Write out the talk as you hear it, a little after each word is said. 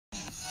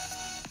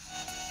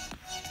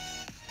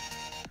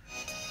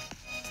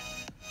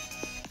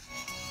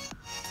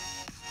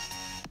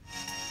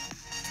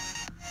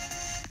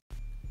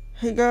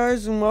Hey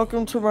guys, and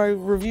welcome to my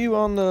review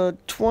on the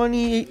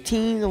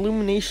 2018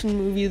 Illumination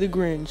movie, The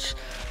Grinch.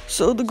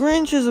 So, The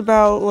Grinch is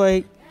about,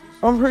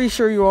 I'm pretty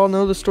sure you all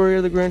know the story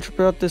of The Grinch,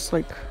 about this,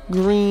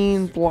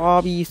 green,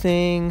 blobby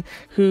thing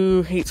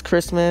who hates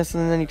Christmas,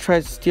 and then he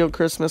tries to steal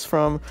Christmas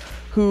from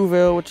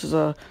Whoville, which is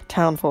a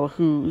town full of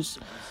Whos.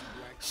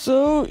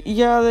 So,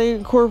 yeah, they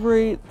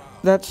incorporate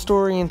that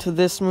story into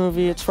this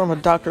movie. It's from a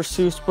Dr.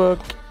 Seuss book,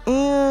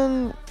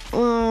 and,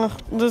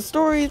 the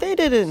story, they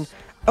did an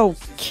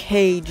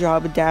okay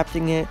job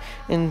adapting it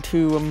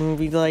into a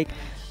movie.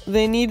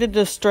 They needed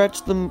to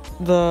stretch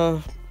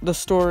the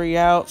story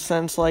out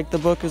since the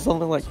book is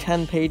only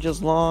 10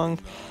 pages long.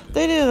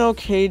 They did an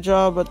okay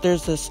job, but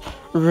there's this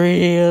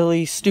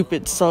really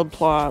stupid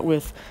subplot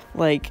with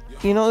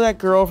that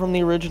girl from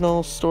the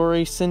original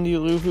story, Cindy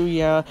Lou Who.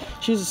 Yeah,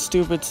 she's a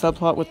stupid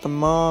subplot with the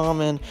mom,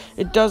 and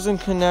it doesn't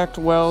connect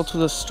well to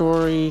the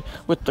story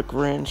with the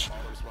Grinch.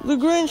 The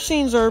Grinch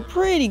scenes are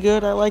pretty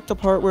good. I like the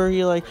part where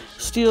he,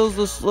 steals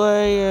the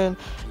sleigh, and,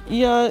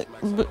 yeah,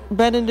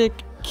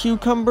 Benedict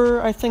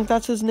Cucumber, I think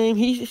that's his name.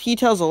 He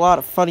tells a lot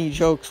of funny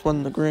jokes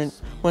when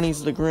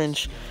he's the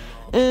Grinch.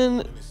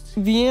 And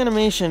the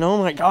animation, oh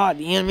my god,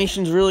 the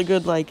animation's really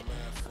good.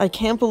 I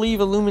can't believe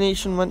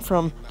Illumination went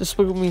from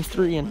Despicable Me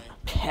 3 and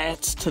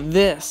Pets to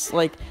this.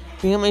 The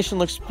animation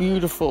looks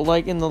beautiful,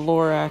 in the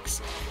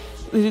Lorax.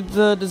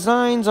 The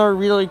designs are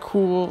really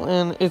cool,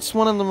 and it's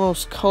one of the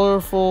most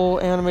colorful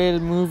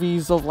animated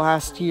movies of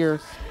last year.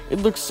 It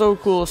looks so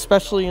cool,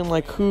 especially in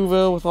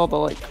Whoville with all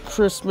the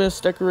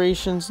Christmas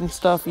decorations and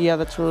stuff. Yeah,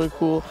 that's really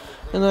cool.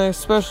 And I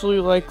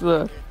especially like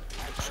the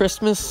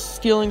Christmas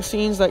stealing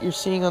scenes that you're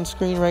seeing on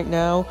screen right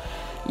now.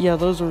 Yeah,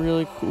 those are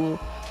really cool.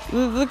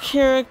 The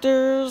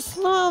characters,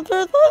 no,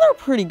 they're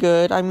pretty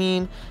good. I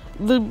mean,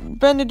 the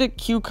Benedict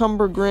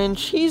Cucumber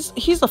Grinch,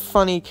 he's a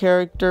funny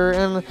character,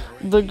 and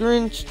the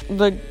Grinch,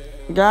 the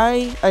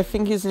guy, I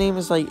think his name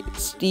is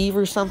Steve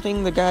or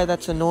something, the guy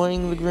that's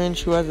annoying the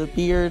Grinch who has a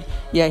beard,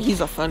 yeah,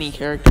 he's a funny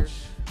character.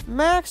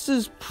 Max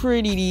is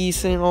pretty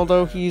decent,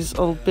 although he's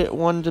a bit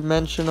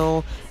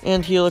one-dimensional,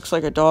 and he looks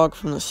like a dog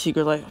from The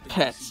Secret Life of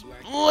Pets.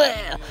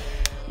 Blech.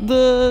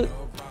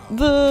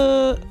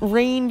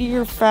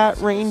 The fat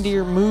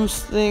reindeer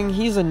moose thing,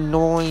 he's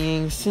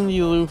annoying.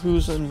 Cindy Lou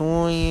Who's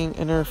annoying,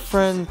 and her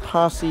friend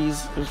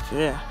Posse's,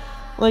 yeah.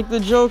 The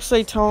jokes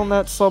they tell in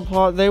that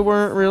subplot, they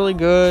weren't really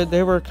good.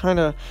 They were kind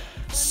of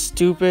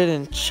stupid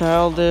and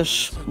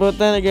childish. But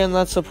then again,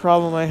 that's a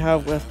problem I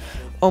have with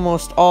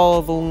almost all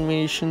of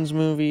Illumination's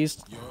movies.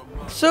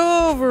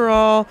 So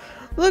overall,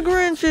 The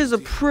Grinch is a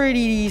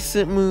pretty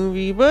decent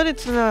movie, but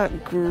it's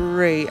not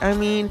great. I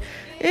mean,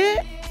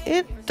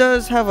 it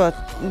does have a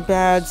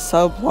bad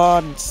subplot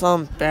and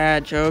some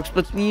bad jokes,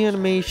 but the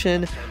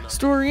animation,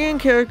 story, and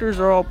characters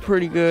are all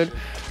pretty good.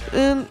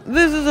 And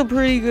this is a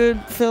pretty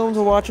good film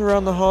to watch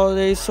around the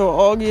holidays, so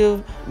I'll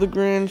give The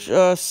Grinch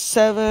a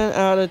 7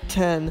 out of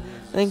 10.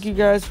 Thank you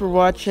guys for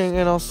watching,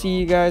 and I'll see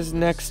you guys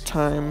next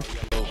time.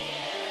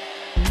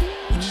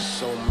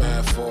 So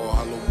mad for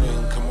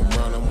Halloween, come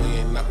around and we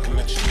ain't knocking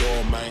at your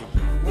door, man.